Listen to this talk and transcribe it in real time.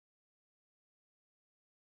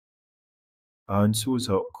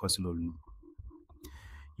Nsuzo Kosilolu.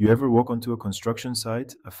 You ever walk onto a construction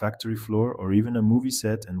site, a factory floor, or even a movie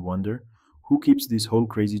set and wonder who keeps this whole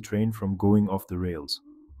crazy train from going off the rails?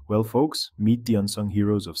 Well, folks, meet the unsung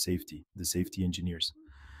heroes of safety, the safety engineers.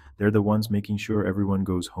 They're the ones making sure everyone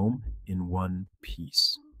goes home in one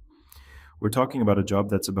piece. We're talking about a job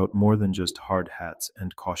that's about more than just hard hats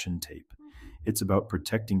and caution tape. It's about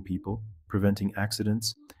protecting people, preventing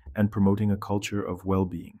accidents, and promoting a culture of well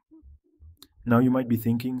being. Now, you might be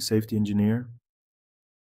thinking, safety engineer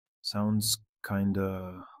sounds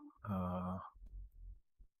kinda uh,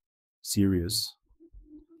 serious.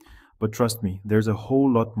 But trust me, there's a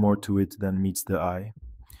whole lot more to it than meets the eye.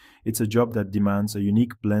 It's a job that demands a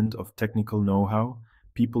unique blend of technical know how,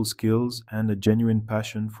 people skills, and a genuine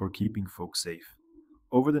passion for keeping folks safe.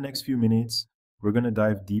 Over the next few minutes, we're going to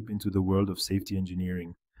dive deep into the world of safety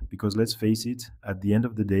engineering because let's face it, at the end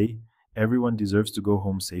of the day, everyone deserves to go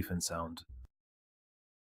home safe and sound.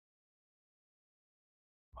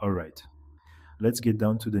 All right, let's get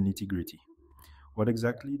down to the nitty gritty. What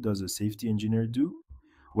exactly does a safety engineer do?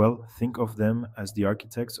 Well, think of them as the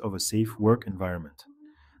architects of a safe work environment.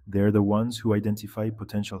 They're the ones who identify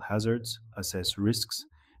potential hazards, assess risks,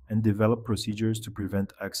 and develop procedures to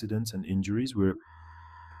prevent accidents and injuries. We're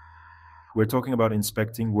talking about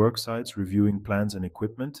inspecting work sites, reviewing plans and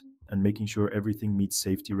equipment, and making sure everything meets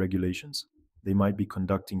safety regulations. They might be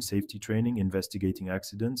conducting safety training, investigating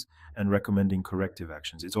accidents, and recommending corrective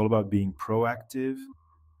actions. It's all about being proactive,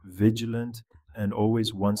 vigilant, and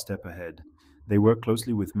always one step ahead. They work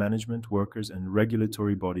closely with management, workers, and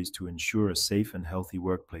regulatory bodies to ensure a safe and healthy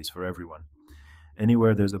workplace for everyone.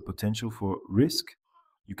 Anywhere there's a potential for risk,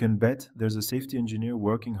 you can bet there's a safety engineer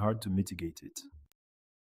working hard to mitigate it.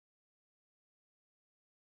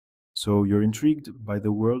 So you're intrigued by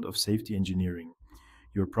the world of safety engineering.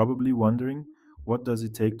 You're probably wondering, what does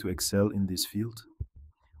it take to excel in this field?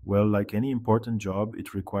 Well, like any important job,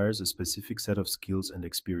 it requires a specific set of skills and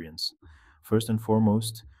experience. First and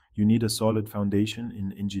foremost, you need a solid foundation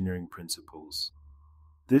in engineering principles.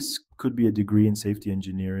 This could be a degree in safety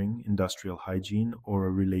engineering, industrial hygiene, or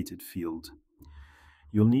a related field.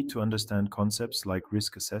 You'll need to understand concepts like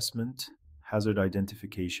risk assessment, hazard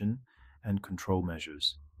identification, and control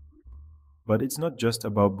measures. But it's not just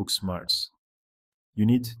about book smarts. You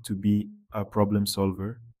need to be a problem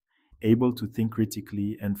solver, able to think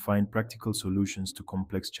critically and find practical solutions to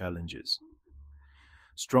complex challenges.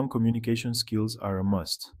 Strong communication skills are a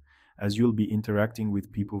must, as you'll be interacting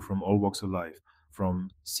with people from all walks of life, from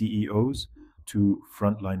CEOs to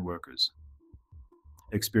frontline workers.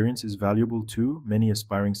 Experience is valuable too. Many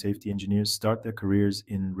aspiring safety engineers start their careers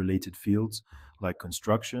in related fields like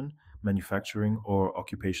construction, manufacturing, or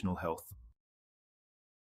occupational health.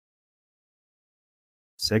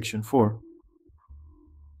 Section 4: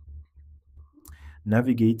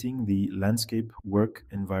 Navigating the landscape, work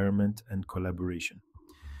environment, and collaboration.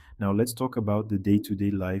 Now, let's talk about the day to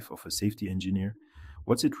day life of a safety engineer.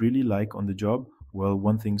 What's it really like on the job? Well,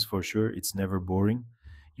 one thing's for sure, it's never boring.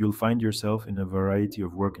 You'll find yourself in a variety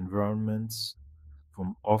of work environments,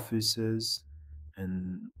 from offices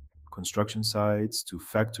and construction sites to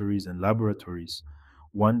factories and laboratories.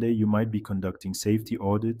 One day you might be conducting safety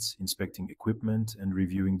audits, inspecting equipment, and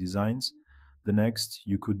reviewing designs. The next,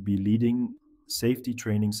 you could be leading safety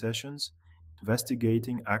training sessions,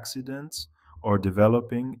 investigating accidents, or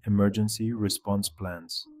developing emergency response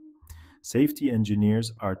plans. Safety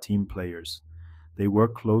engineers are team players. They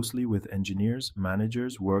work closely with engineers,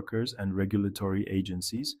 managers, workers, and regulatory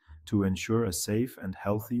agencies to ensure a safe and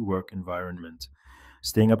healthy work environment.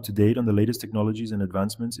 Staying up to date on the latest technologies and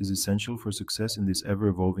advancements is essential for success in this ever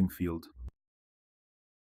evolving field.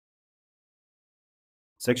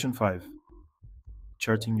 Section 5: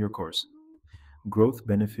 Charting your course, growth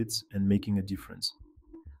benefits, and making a difference.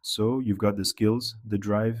 So, you've got the skills, the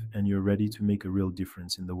drive, and you're ready to make a real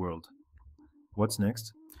difference in the world. What's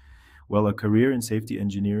next? Well, a career in safety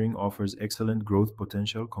engineering offers excellent growth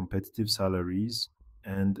potential, competitive salaries,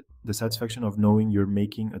 and the satisfaction of knowing you're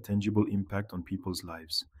making a tangible impact on people's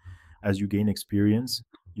lives. As you gain experience,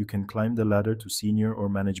 you can climb the ladder to senior or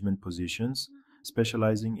management positions,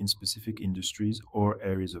 specializing in specific industries or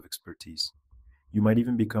areas of expertise. You might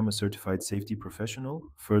even become a certified safety professional,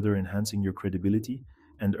 further enhancing your credibility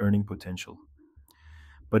and earning potential.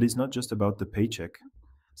 But it's not just about the paycheck.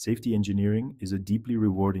 Safety engineering is a deeply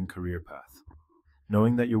rewarding career path.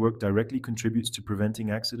 Knowing that your work directly contributes to preventing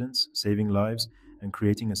accidents, saving lives, and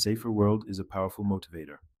creating a safer world is a powerful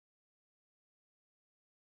motivator.